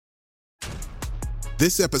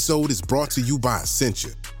This episode is brought to you by Essentia.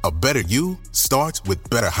 A better you starts with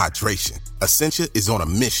better hydration. Essentia is on a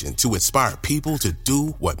mission to inspire people to do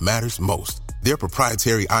what matters most. Their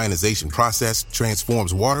proprietary ionization process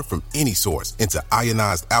transforms water from any source into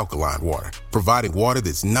ionized alkaline water, providing water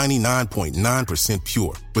that's 99.9%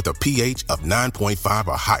 pure with a pH of 9.5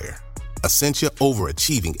 or higher. Essentia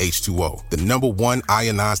Overachieving H2O, the #1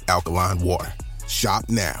 ionized alkaline water. Shop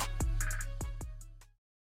now.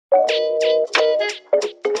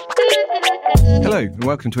 Hello and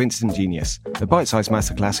welcome to Instant Genius, a bite-sized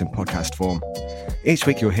masterclass in podcast form. Each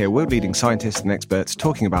week you'll hear world-leading scientists and experts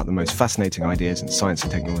talking about the most fascinating ideas in science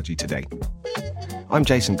and technology today. I'm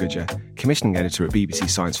Jason Goodger, commissioning editor at BBC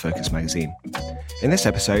Science Focus magazine. In this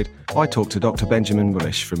episode, I talk to Dr. Benjamin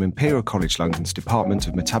Bullish from Imperial College London's Department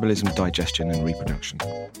of Metabolism, Digestion and Reproduction.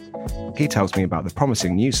 He tells me about the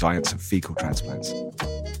promising new science of fecal transplants.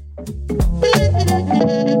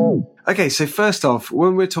 Okay, so first off,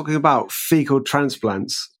 when we're talking about fecal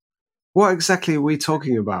transplants, what exactly are we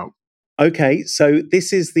talking about? Okay, so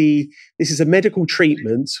this is a medical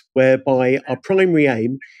treatment whereby our primary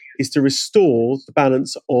aim is to restore the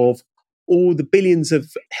balance of all the billions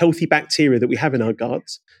of healthy bacteria that we have in our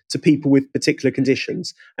gut to people with particular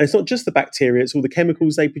conditions. And it's not just the bacteria; it's all the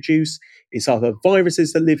chemicals they produce. It's other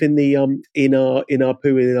viruses that live in our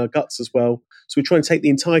poo and in our guts as well. So we're trying to take the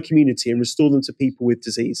entire community and restore them to people with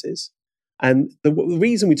diseases. And the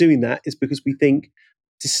reason we're doing that is because we think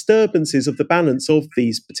disturbances of the balance of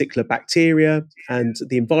these particular bacteria and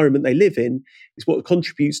the environment they live in is what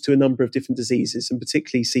contributes to a number of different diseases, and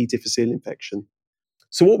particularly C. difficile infection.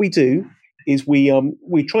 So what we do is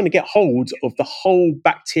we're trying to get hold of the whole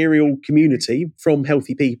bacterial community from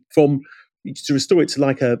healthy people, to restore it to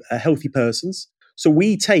like a healthy person's. So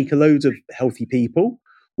we take a load of healthy people,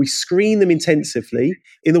 we screen them intensively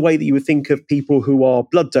in the way that you would think of people who are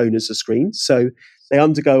blood donors are screened. So they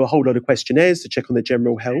undergo a whole lot of questionnaires to check on their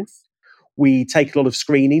general health. We take a lot of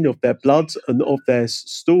screening of their blood and of their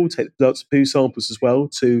stool, take lots of poo samples as well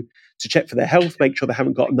to check for their health, make sure they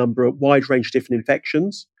haven't got a wide range of different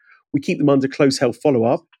infections. We keep them under close health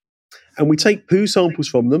follow-up. And we take poo samples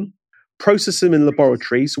from them, process them in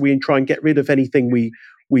laboratory, so we try and get rid of anything we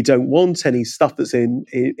don't want, any stuff that's in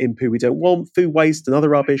poo we don't want, food waste and other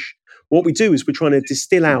rubbish. What we do is we're trying to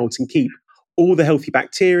distill out and keep all the healthy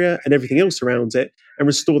bacteria and everything else around it and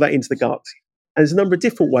restore that into the gut. And there's a number of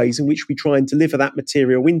different ways in which we try and deliver that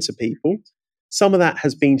material into people. Some of that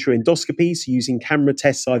has been through endoscopy, so using camera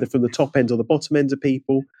tests either from the top end or the bottom end of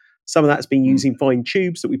people. Some of that's been using fine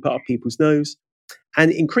tubes that we put up people's nose.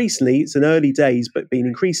 And increasingly, it's in early days, but being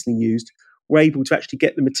increasingly used, we're able to actually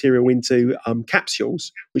get the material into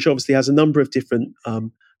capsules, which obviously has a number of different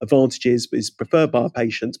advantages, but is preferred by our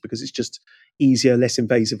patients because it's just easier, less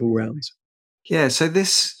invasive all round. Yeah, so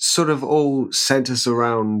this sort of all centers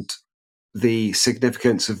around the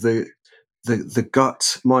significance of the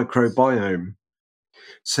gut microbiome.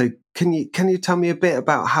 So can you tell me a bit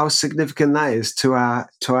about how significant that is to our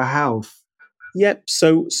health? Yep.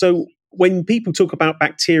 So when people talk about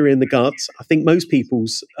bacteria in the gut, I think most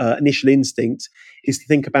people's initial instinct is to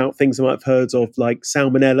think about things they might have heard of, like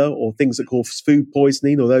salmonella or things that cause food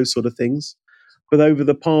poisoning or those sort of things. But over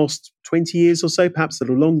the past 20 years or so, perhaps a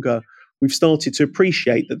little longer, we've started to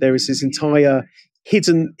appreciate that there is this entire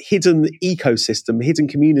hidden ecosystem, hidden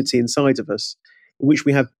community inside of us, in which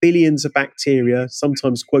we have billions of bacteria,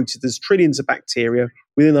 sometimes quoted as trillions of bacteria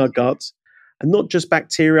within our gut. And not just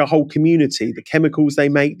bacteria, a whole community, the chemicals they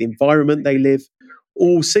make, the environment they live,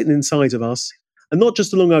 all sitting inside of us. And not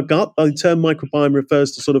just along our gut, the term microbiome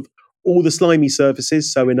refers to sort of all the slimy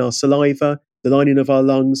surfaces. So in our saliva, the lining of our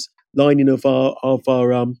lungs, lining of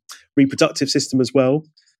our reproductive system as well,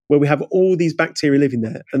 where we have all these bacteria living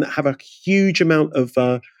there and that have a huge amount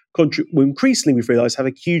of, increasingly we've realised, have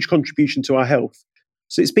a huge contribution to our health.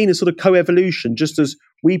 So it's been a sort of co-evolution, just as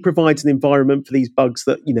we provide an environment for these bugs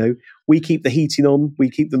that, we keep the heating on, we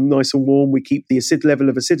keep them nice and warm, we keep the level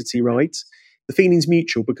of acidity right. The feeling's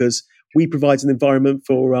mutual because we provide an environment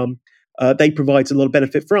for, they provide a lot of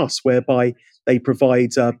benefit for us, whereby they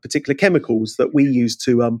provide particular chemicals that we use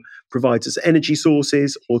to provide us energy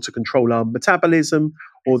sources or to control our metabolism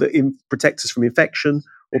or that protect us from infection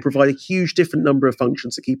or provide a huge different number of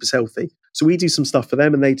functions to keep us healthy. So we do some stuff for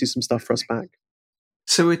them and they do some stuff for us back.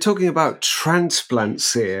 So we're talking about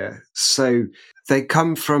transplants here. So they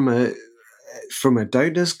come from a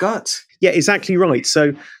donor's gut? Yeah, exactly right.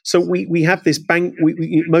 So we have this bank.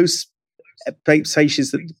 Most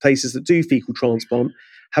places that do fecal transplant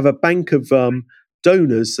have a bank of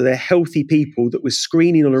donors. So they're healthy people that we're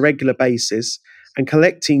screening on a regular basis and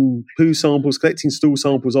collecting poo samples, collecting stool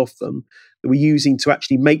samples off them that we're using to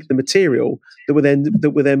actually make the material that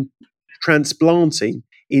we're then transplanting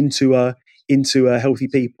into healthy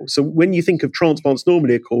people. So when you think of transplants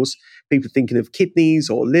normally, of course, people are thinking of kidneys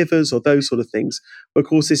or livers or those sort of things. But of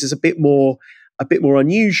course, this is a bit more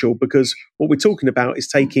unusual, because what we're talking about is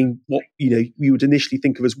taking what you would initially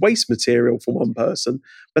think of as waste material from one person,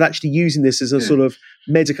 but actually using this as a sort of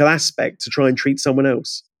medical aspect to try and treat someone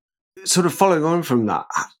else. Sort of following on from that,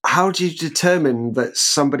 how do you determine that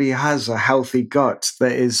somebody has a healthy gut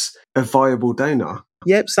that is a viable donor?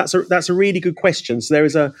 Yep, so that's a really good question. So there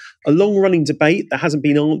is a long-running debate that hasn't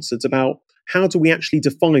been answered about how do we actually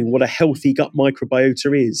define what a healthy gut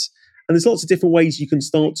microbiota is. And there's lots of different ways you can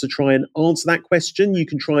start to try and answer that question. You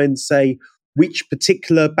can try and say which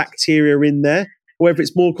particular bacteria are in there. However,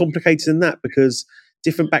 it's more complicated than that, because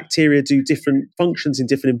different bacteria do different functions in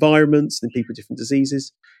different environments and in people with different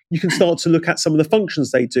diseases. You can start to look at some of the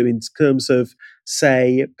functions they do in terms of,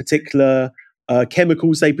 say, particular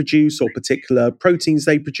chemicals they produce or particular proteins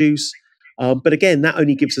they produce. But again, that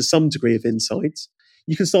only gives us some degree of insight.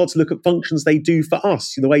 You can start to look at functions they do for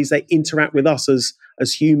us, the ways they interact with us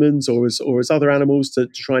as humans or as other animals to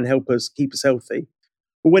try and help us keep us healthy.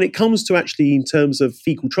 But when it comes to actually in terms of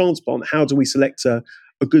fecal transplant, how do we select a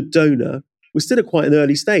good donor? We're still at quite an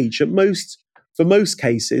early stage. For most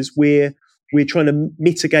cases, we're trying to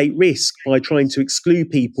mitigate risk by trying to exclude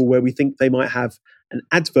people where we think they might have an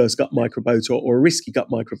adverse gut microbiota or a risky gut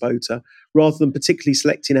microbiota, rather than particularly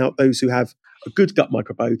selecting out those who have a good gut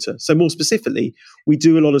microbiota. So more specifically, we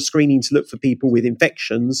do a lot of screening to look for people with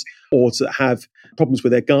infections or to have problems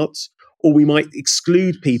with their guts, or we might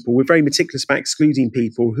exclude people. We're very meticulous about excluding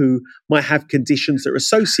people who might have conditions that are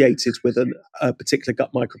associated with a particular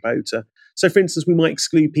gut microbiota. So for instance, we might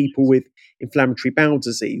exclude people with inflammatory bowel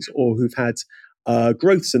disease or who've had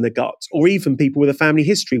growths in their gut, or even people with a family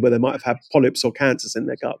history where they might have had polyps or cancers in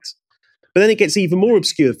their gut. But then it gets even more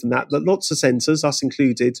obscure than that lots of centres, us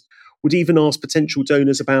included, would even ask potential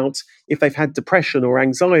donors about if they've had depression or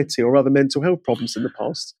anxiety or other mental health problems in the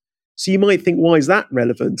past. So you might think, why is that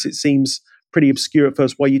relevant? It seems pretty obscure at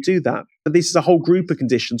first why you do that. But this is a whole group of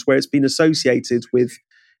conditions where it's been associated with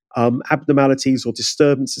abnormalities or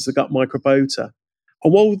disturbances of the gut microbiota.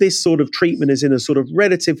 And while this sort of treatment is in a sort of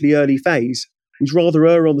relatively early phase, we'd rather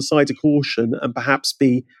err on the side of caution and perhaps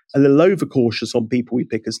be a little overcautious on people we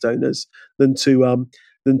pick as donors than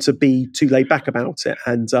to be too laid back about it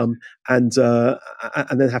and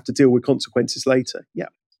then have to deal with consequences later. Yeah.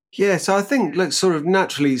 Yeah, so I think, sort of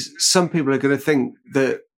naturally, some people are going to think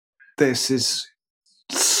that this is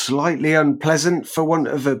slightly unpleasant, for want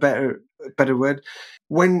of a better word.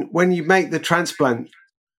 When you make the transplant,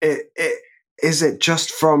 is it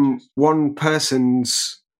just from one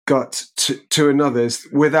person's gut to another's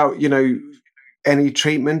without any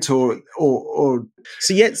treatment or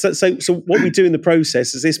So what we do in the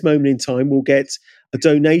process is, this moment in time, we'll get a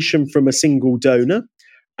donation from a single donor,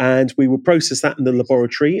 and we will process that in the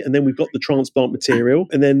laboratory, and then we've got the transplant material,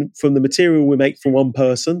 and then from the material we make from one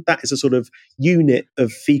person, that is a sort of unit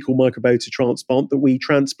of fecal microbiota transplant that we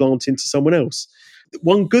transplant into someone else.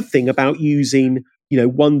 One good thing about using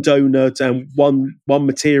one donor and one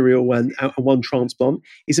material and one transplant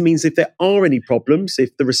is it means if there are any problems,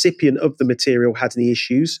 if the recipient of the material had any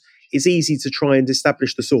issues, it's easy to try and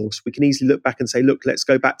establish the source. We can easily look back and say, look, let's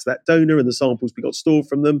go back to that donor and the samples we got stored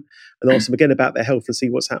from them and ask them again about their health and see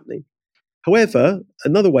what's happening. However,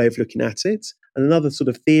 another way of looking at it, and another sort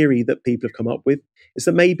of theory that people have come up with, is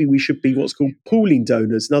that maybe we should be what's called pooling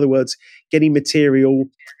donors. In other words, getting material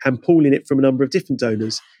and pooling it from a number of different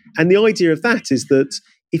donors. And the idea of that is that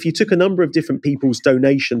if you took a number of different people's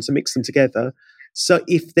donations and mixed them together, so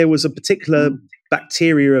if there was a particular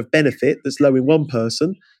bacteria of benefit that's low in one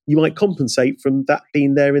person, you might compensate from that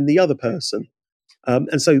being there in the other person.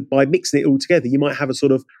 And so by mixing it all together, you might have a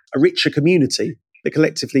sort of a richer community that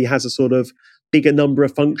collectively has a sort of bigger number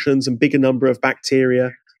of functions and bigger number of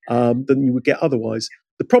bacteria than you would get otherwise.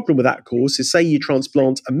 The problem with that, of course, is say you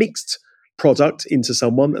transplant a mixed product into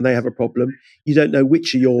someone and they have a problem, you don't know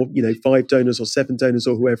which of your 5 donors or 7 donors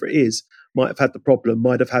or whoever it is might have had the problem,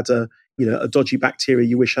 might have had a dodgy bacteria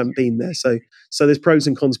you wish hadn't been there. So there's pros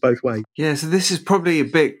and cons both ways. Yeah, so this is probably a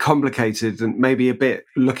bit complicated and maybe a bit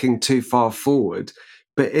looking too far forward.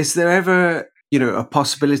 But is there ever, a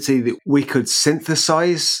possibility that we could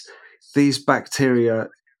synthesize these bacteria,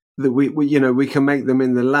 that we can make them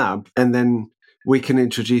in the lab and then we can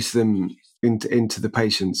introduce them into the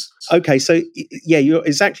patients? Okay, so yeah, you're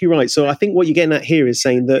exactly right. So I think what you're getting at here is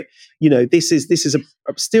saying that this is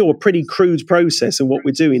still a pretty crude process in what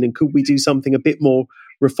we're doing, and could we do something a bit more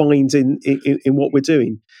refined in what we're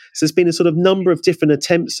doing. So there's been a sort of number of different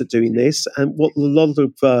attempts at doing this, and what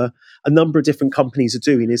a number of different companies are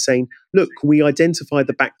doing is saying, look, can we identify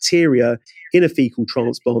the bacteria in a fecal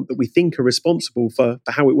transplant that we think are responsible for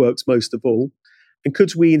how it works most of all? And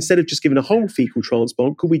could we, instead of just giving a whole fecal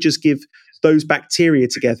transplant, could we just give those bacteria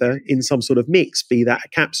together in some sort of mix, be that a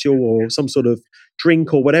capsule or some sort of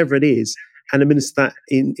drink or whatever it is, and administer that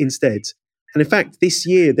instead? And in fact, this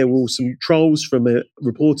year there were some trials from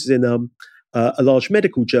reported in a large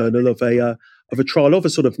medical journal of a trial of a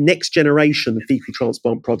sort of next generation fecal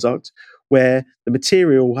transplant product, where the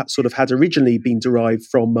material had originally been derived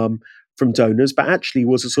from donors, but actually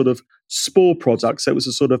was a sort of spore product. So it was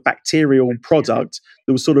a sort of bacterial product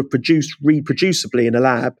that was sort of produced reproducibly in a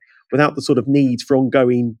lab without the sort of need for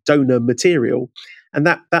ongoing donor material. And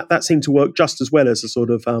that seemed to work just as well as a sort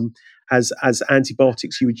of as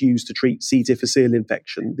antibiotics you would use to treat C. difficile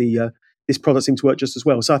infection. This product seemed to work just as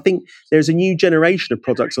well. So I think there's a new generation of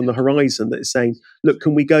products on the horizon that is saying, look,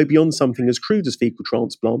 can we go beyond something as crude as fecal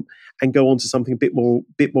transplant and go on to something a bit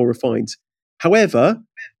more refined? However,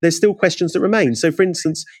 there's still questions that remain. So, for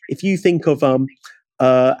instance, if you think of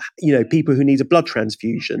people who need a blood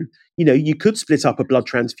transfusion, you could split up a blood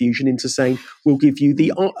transfusion into saying, we'll give you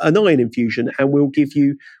an iron infusion, and we'll give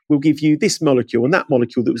you this molecule and that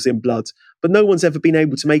molecule that was in blood. But no one's ever been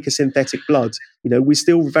able to make a synthetic blood. We're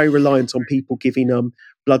still very reliant on people giving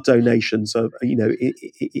blood donations,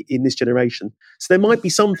 in this generation. So there might be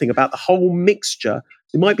something about the whole mixture.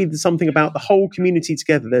 There might be something about the whole community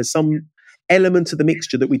together. There's some element of the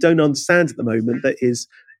mixture that we don't understand at the moment that is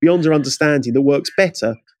beyond our understanding, that works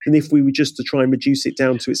better than if we were just to try and reduce it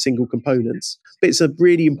down to its single components. But it's a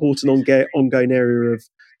really important ongoing area of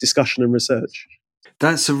discussion and research.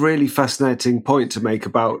 That's a really fascinating point to make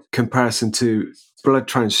about comparison to blood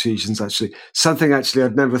transfusions, actually. Something actually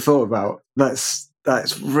I'd never thought about. That's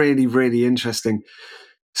really, really interesting.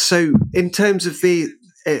 So in terms of if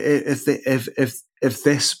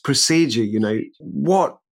this procedure,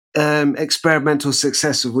 what experimental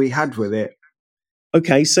success have we had with it?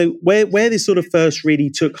 Okay, so where this sort of first really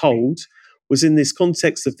took hold was in this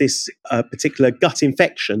context of this particular gut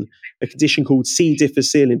infection, a condition called C.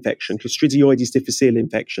 difficile infection, Clostridioides difficile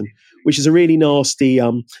infection, which is a really nasty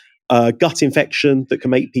gut infection that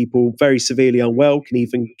can make people very severely unwell, can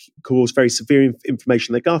even cause very severe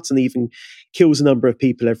inflammation in the gut, and even kills a number of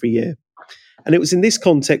people every year. And it was in this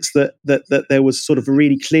context that there was sort of a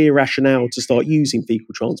really clear rationale to start using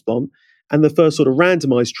fecal transplant. And the first sort of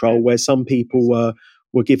randomized trial where some people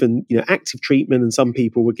were given active treatment and some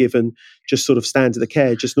people were given just sort of standard of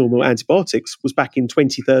care, just normal antibiotics, was back in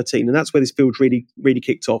 2013. And that's where this field really, really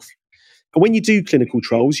kicked off. And when you do clinical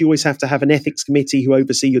trials, you always have to have an ethics committee who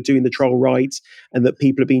oversee you're doing the trial right and that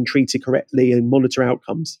people are being treated correctly and monitor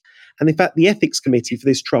outcomes. And in fact, the ethics committee for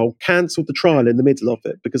this trial cancelled the trial in the middle of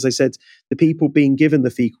it because they said the people being given the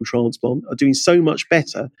fecal transplant are doing so much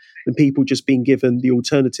better than people just being given the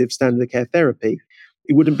alternative standard of care therapy.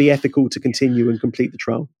 It wouldn't be ethical to continue and complete the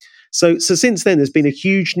trial. So since then, there's been a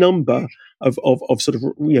huge number of sort of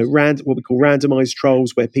what we call randomized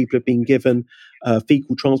trials where people have been given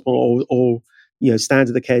fecal transplant or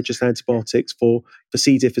standard of care, just antibiotics for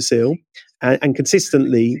C. difficile. And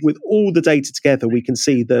consistently, with all the data together, we can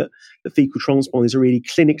see that the fecal transplant is a really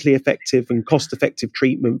clinically effective and cost-effective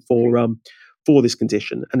treatment for this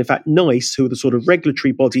condition. And in fact, NICE, who are the sort of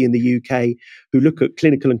regulatory body in the UK who look at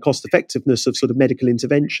clinical and cost-effectiveness of sort of medical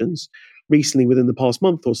interventions, recently within the past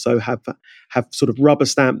month or so have sort of rubber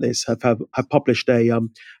stamped this, have published a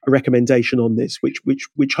recommendation on this,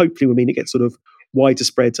 which hopefully will mean it gets sort of wider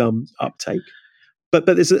spread uptake. But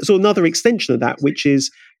there's sort of another extension of that, which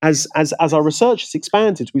is as our research has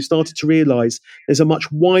expanded, we've started to realise there's a much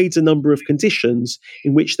wider number of conditions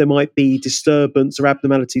in which there might be disturbance or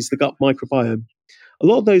abnormalities of the gut microbiome. A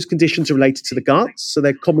lot of those conditions are related to the gut, so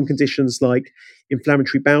they're common conditions like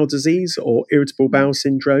inflammatory bowel disease or irritable bowel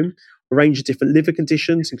syndrome, a range of different liver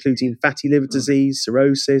conditions, including fatty liver disease,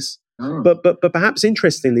 cirrhosis. But perhaps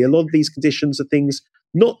interestingly, a lot of these conditions are things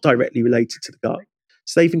not directly related to the gut.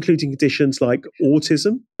 So they've included conditions like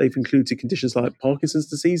autism, they've included conditions like Parkinson's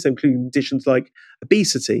disease, they've included conditions like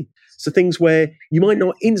obesity. So things where you might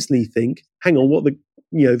not instantly think, hang on, what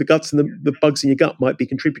the guts and the bugs in your gut might be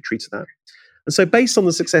contributory to that. And so based on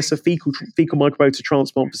the success of fecal microbiota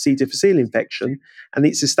transplant for C. difficile infection and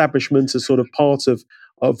its establishment as sort of part of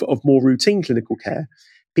more routine clinical care,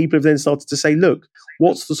 people have then started to say, look,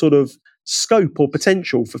 what's the sort of scope or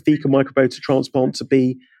potential for fecal microbiota transplant to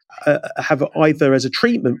be have either as a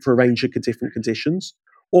treatment for a range of different conditions,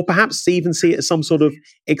 or perhaps even see it as some sort of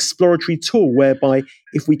exploratory tool whereby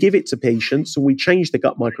if we give it to patients and we change the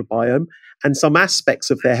gut microbiome and some aspects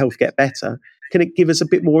of their health get better, can it give us a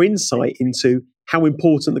bit more insight into how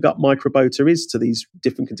important the gut microbiota is to these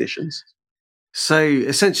different conditions? So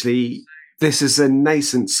essentially, this is a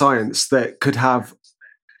nascent science that could have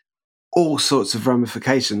all sorts of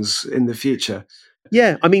ramifications in the future.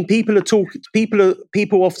 Yeah, I mean, people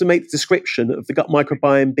often make the description of the gut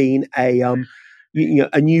microbiome being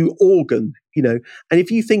a new organ, and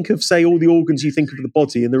if you think of, say, all the organs you think of the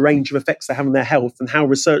body and the range of effects they have on their health and how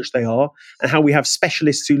researched they are and how we have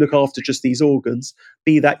specialists who look after just these organs,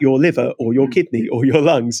 be that your liver or your kidney or your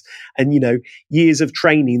lungs, and years of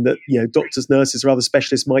training that doctors, nurses or other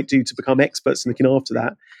specialists might do to become experts in looking after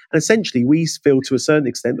that. And essentially we feel to a certain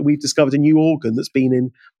extent that we've discovered a new organ that's been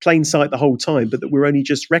in plain sight the whole time, but that we're only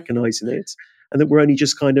just recognizing it, and that we're only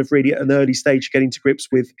just kind of really at an early stage getting to grips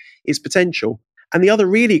with its potential. And the other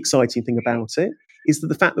really exciting thing about it is that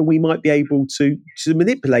the fact that we might be able to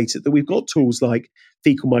manipulate it, that we've got tools like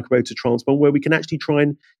fecal microbiota transplant where we can actually try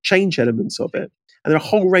and change elements of it. And there are a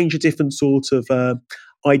whole range of different sort of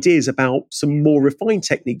ideas about some more refined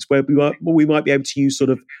techniques where we might be able to use sort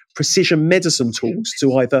of precision medicine tools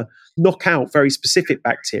to either knock out very specific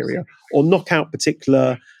bacteria or knock out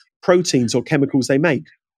particular proteins or chemicals they make,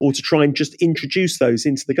 or to try and just introduce those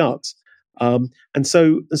into the gut. And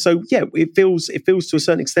so, yeah, it feels to a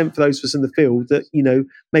certain extent for those of us in the field that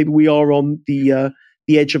maybe we are on the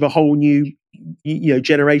edge of a whole new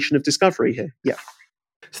generation of discovery here. Yeah.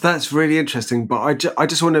 So that's really interesting. But I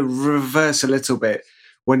just want to reverse a little bit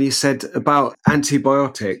when you said about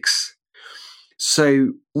antibiotics.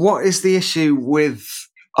 So, what is the issue with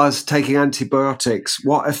us taking antibiotics?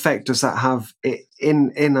 What effect does that have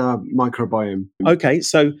in our microbiome? Okay,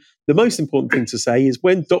 so the most important thing to say is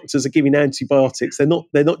when doctors are giving antibiotics, they're not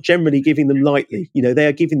generally giving them lightly. They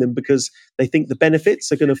are giving them because they think the benefits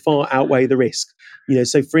are going to far outweigh the risk.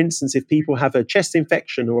 So for instance, if people have a chest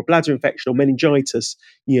infection or a bladder infection or meningitis,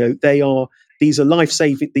 these are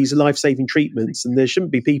life-saving treatments, and there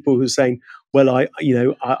shouldn't be people who are saying, well, I'm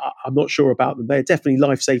not sure about them. They're definitely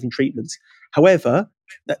life-saving treatments. However,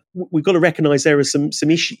 we've got to recognise there are some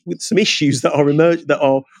issues that are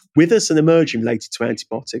with us and emerging related to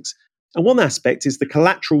antibiotics. And one aspect is the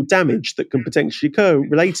collateral damage that can potentially occur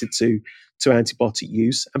related to antibiotic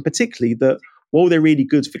use, and particularly that while they're really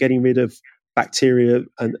good for getting rid of bacteria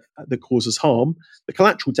and that causes harm, the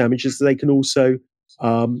collateral damage is that they can also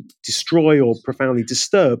destroy or profoundly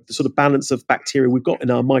disturb the sort of balance of bacteria we've got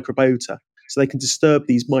in our microbiota. So they can disturb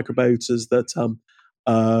these microbiotas that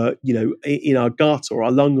in our gut or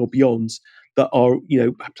our lung or beyond that are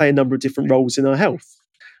play a number of different roles in our health.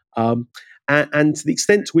 And to the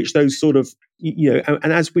extent to which those sort of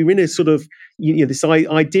and as we're in a sort of this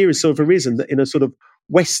idea has sort of arisen that in a sort of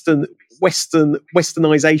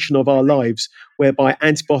westernization of our lives, whereby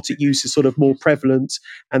antibiotic use is sort of more prevalent,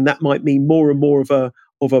 and that might mean more and more of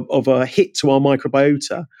a hit to our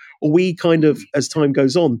microbiota. Or we kind of, as time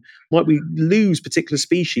goes on, might we lose particular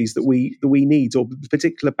species that we need, or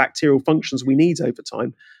particular bacterial functions we need over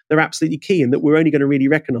time? They're absolutely key, and that we're only going to really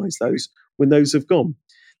recognise those when those have gone.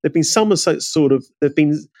 There've been there've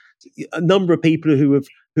been a number of people who have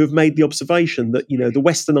made the observation that the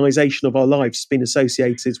westernization of our lives has been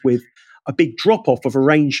associated with a big drop off of a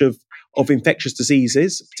range of infectious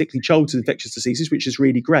diseases, particularly childhood infectious diseases, which is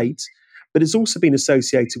really great. But it's also been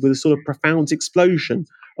associated with a sort of profound explosion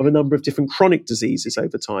of a number of different chronic diseases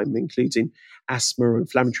over time, including asthma,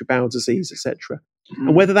 inflammatory bowel disease, etc. Mm-hmm.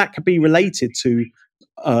 And whether that could be related to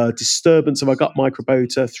disturbance of our gut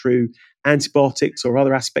microbiota through antibiotics or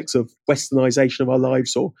other aspects of westernization of our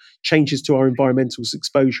lives or changes to our environmental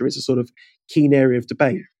exposure is a sort of keen area of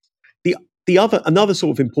debate. Another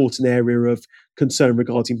sort of important area of concern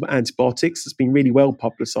regarding antibiotics that's been really well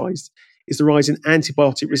publicized is the rise in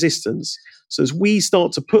antibiotic resistance. So as we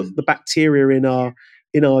start to put the bacteria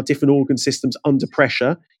in our different organ systems under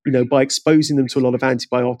pressure, by exposing them to a lot of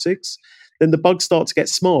antibiotics, then the bugs start to get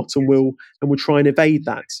smart and will try and evade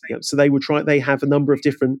that. So they have a number of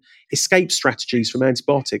different escape strategies from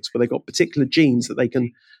antibiotics, where they've got particular genes that they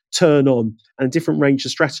can turn on, and a different range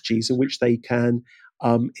of strategies in which they can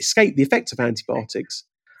escape the effect of antibiotics.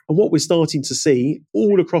 And what we're starting to see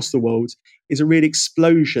all across the world is a real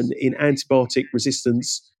explosion in antibiotic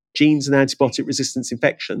resistance genes and antibiotic resistance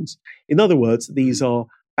infections. In other words, these are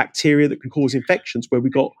bacteria that can cause infections where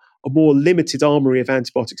we've got a more limited armory of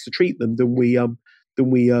antibiotics to treat them than we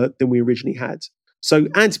originally had. So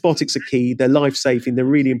antibiotics are key. They're life-saving. They're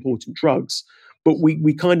really important drugs. But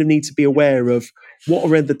we kind of need to be aware of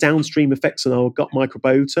what are the downstream effects on our gut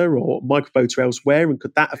microbiota or microbiota elsewhere, and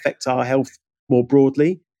could that affect our health more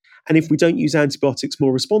broadly? And if we don't use antibiotics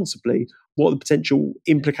more responsibly, what are the potential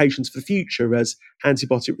implications for the future as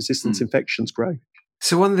antibiotic resistance infections grow?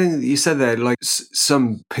 So one thing that you said there, like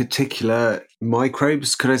some particular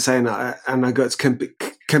microbes, could I say, in our guts can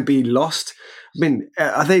be lost. I mean,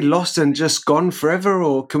 are they lost and just gone forever,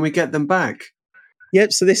 or can we get them back?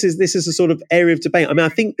 Yep. So this is a sort of area of debate. I mean, I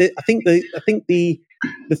think the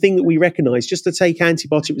thing that we recognise, just to take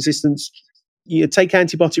antibiotic resistance, take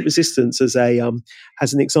antibiotic resistance as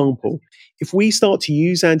an example. If we start to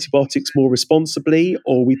use antibiotics more responsibly,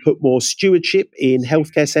 or we put more stewardship in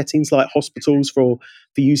healthcare settings like hospitals for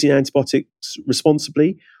using antibiotics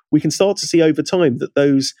responsibly, we can start to see over time that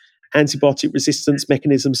those antibiotic resistance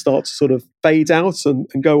mechanisms start to sort of fade out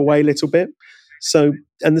and go away a little bit. So,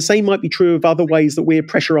 and the same might be true of other ways that we're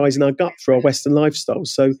pressurizing our gut through our Western lifestyle.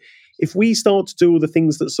 So, if we start to do all the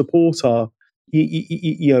things that support our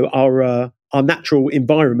natural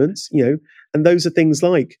environments, and those are things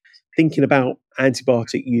like thinking about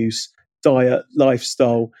antibiotic use, diet,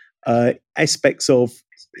 lifestyle, aspects of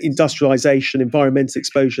industrialization, environmental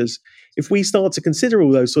exposures. If we start to consider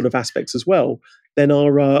all those sort of aspects as well, then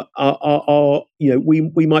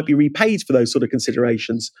we might be repaid for those sort of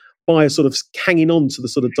considerations by a sort of hanging on to the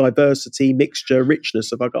sort of diversity, mixture,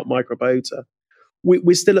 richness of our gut microbiota.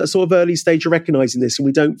 We're still at a sort of early stage of recognizing this, and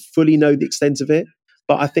we don't fully know the extent of it.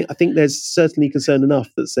 But I think there's certainly concern enough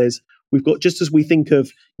that says we've got, just as we think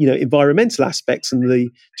of environmental aspects and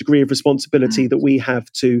the degree of responsibility that we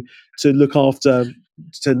have to look after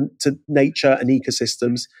to nature and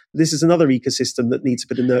ecosystems, this is another ecosystem that needs a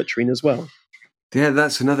bit of nurturing as well. Yeah,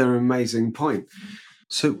 that's another amazing point.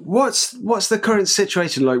 So what's the current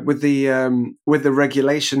situation like with the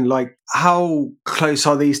regulation? Like, how close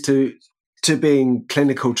are these to being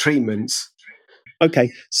clinical treatments?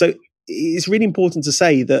 Okay, so it's really important to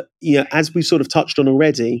say that, as we've sort of touched on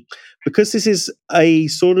already, because this is a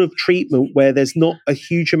sort of treatment where there's not a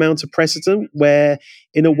huge amount of precedent, where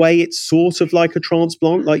in a way it's sort of like a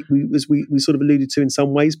transplant, like we sort of alluded to in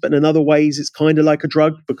some ways, but in other ways it's kind of like a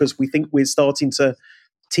drug, because we think we're starting to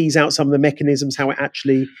tease out some of the mechanisms, how it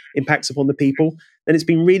actually impacts upon the people. And it's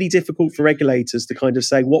been really difficult for regulators to kind of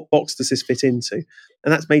say, what box does this fit into?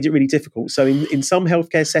 And that's made it really difficult. So in some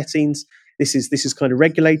healthcare settings, this is kind of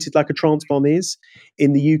regulated like a transplant is.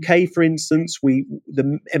 In the UK, for instance,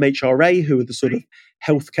 the MHRA, who are the sort of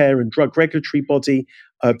healthcare and drug regulatory body,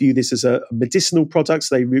 view this as a medicinal product.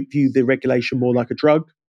 So they view the regulation more like a drug.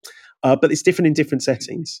 But it's different in different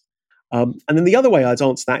settings. And then the other way I'd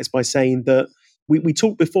answer that is by saying that we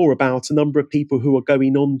talked before about a number of people who are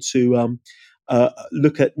going on to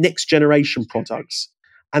look at next generation products.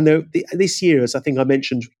 And this year, as I think I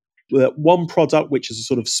mentioned, one product, which is a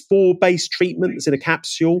sort of spore-based treatment that's in a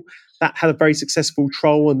capsule, that had a very successful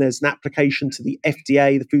trial, and there's an application to the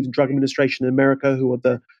FDA, the Food and Drug Administration in America, who are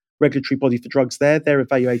the regulatory body for drugs there. They're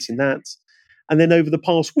evaluating that. And then over the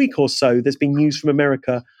past week or so, there's been news from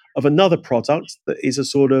America of another product that is a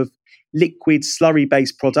sort of liquid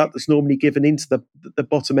slurry-based product that's normally given into the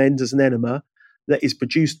bottom end as an enema, that is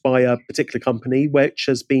produced by a particular company, which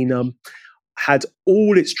has been had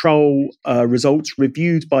all its trial results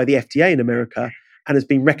reviewed by the FDA in America and has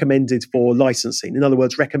been recommended for licensing. In other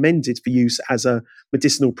words, recommended for use as a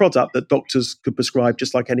medicinal product that doctors could prescribe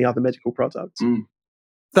just like any other medical product.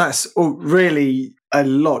 That's really a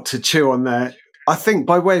lot to chew on there. I think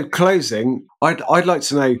by way of closing, I'd like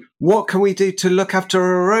to know, what can we do to look after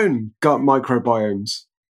our own gut microbiomes?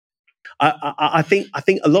 I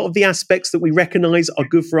think a lot of the aspects that we recognise are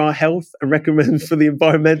good for our health and recommend for the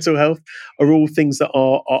environmental health are all things that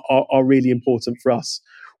are really important for us.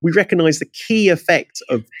 We recognise the key effect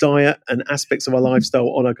of diet and aspects of our lifestyle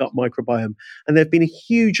on our gut microbiome. And there have been a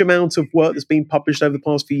huge amount of work that's been published over the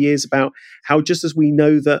past few years about how, just as we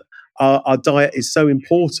know that our diet is so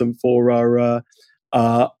important for our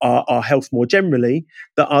health more generally,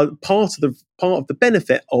 that part of the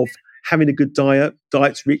benefit of having a good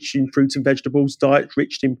diet's rich in fruits and vegetables, diet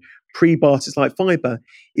rich in prebiotics like fiber,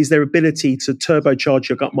 is their ability to turbocharge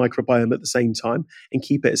your gut microbiome at the same time and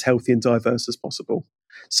keep it as healthy and diverse as possible.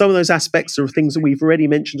 Some of those aspects are things that we've already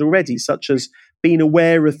mentioned such as being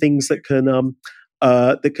aware of things that can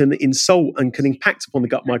insult and can impact upon the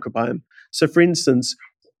gut microbiome. So, for instance,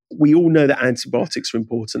 we all know that antibiotics are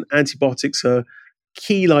important. Antibiotics are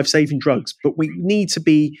key life-saving drugs, but we need to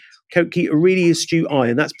keep a really astute eye,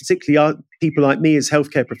 and that's particularly people like me as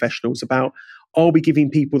healthcare professionals, about, are we giving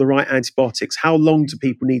people the right antibiotics? How long do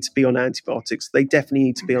people need to be on antibiotics? They definitely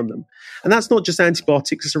need to be on them. And that's not just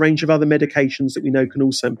antibiotics, it's a range of other medications that we know can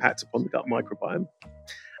also impact upon the gut microbiome.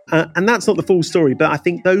 And that's not the full story, but I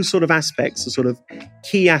think those sort of aspects are sort of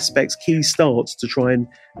key aspects, key starts to try and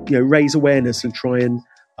raise awareness and try and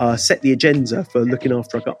set the agenda for looking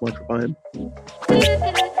after our gut microbiome.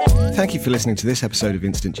 Thank you for listening to this episode of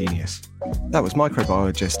Instant Genius. That was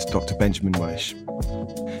microbiologist Dr. Benjamin Welsh.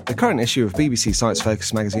 The current issue of BBC Science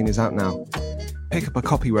Focus magazine is out now. Pick up a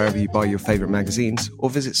copy wherever you buy your favourite magazines or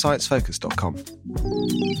visit sciencefocus.com.